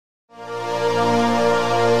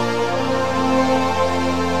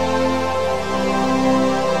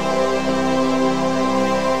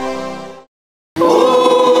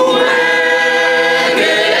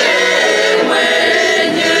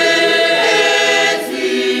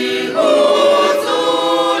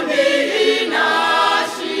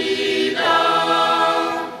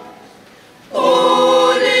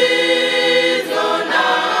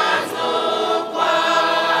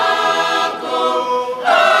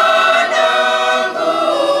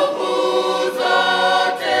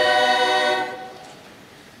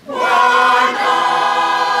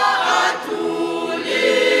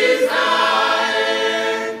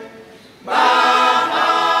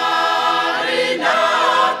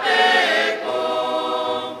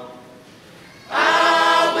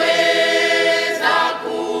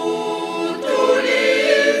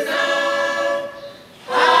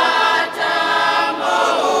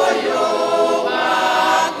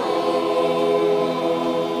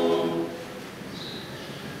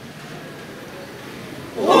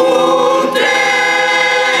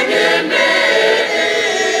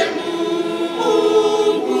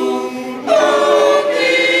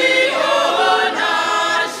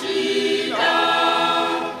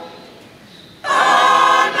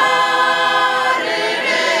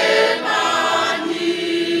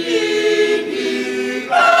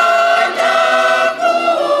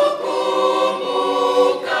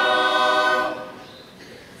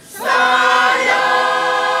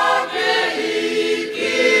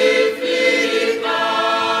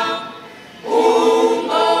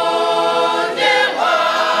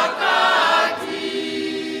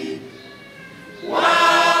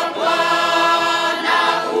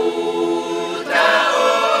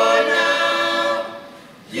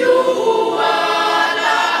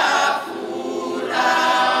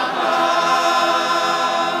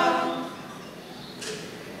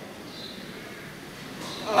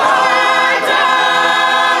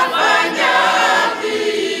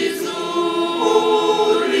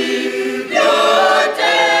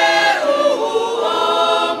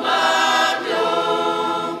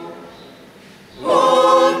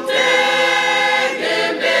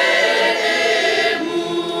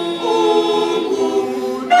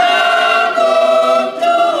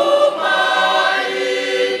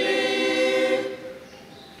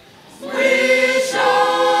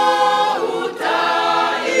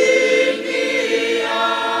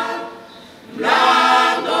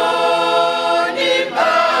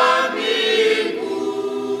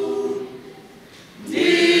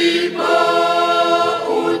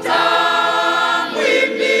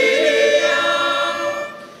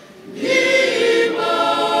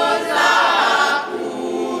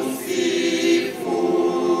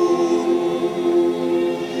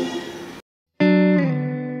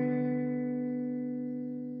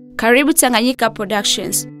Karibu Tanganyika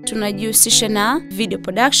Productions. Tunajihusisha na video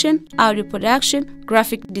production, audio production,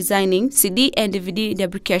 graphic designing, CD and DVD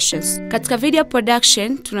deprecations. Katika video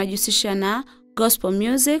production tunajihusisha na gospel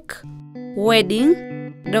music, wedding,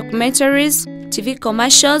 documentaries, TV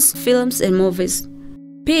commercials, films and movies.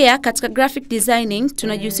 Pia katika graphic designing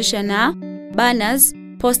tunajihusisha na banners,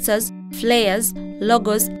 posters, flyers,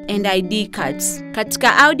 logos and ID cards.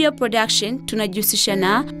 Katika audio production tunajihusisha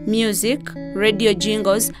na music, radio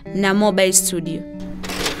jingles na mobile studio.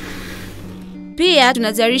 Pia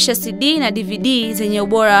tunazalisha CD na DVD zenye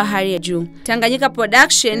ubora wa hali ya juu. Tanganyika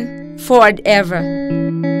Production, forward ever.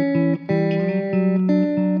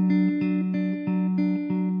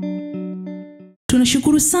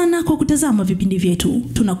 Tunashukuru sana kwa kutazama vipindi vyetu.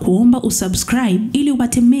 Tunakuomba usubscribe ili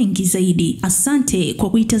upate mengi zaidi. Asante kwa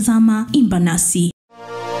kuitazama ImbaNasi.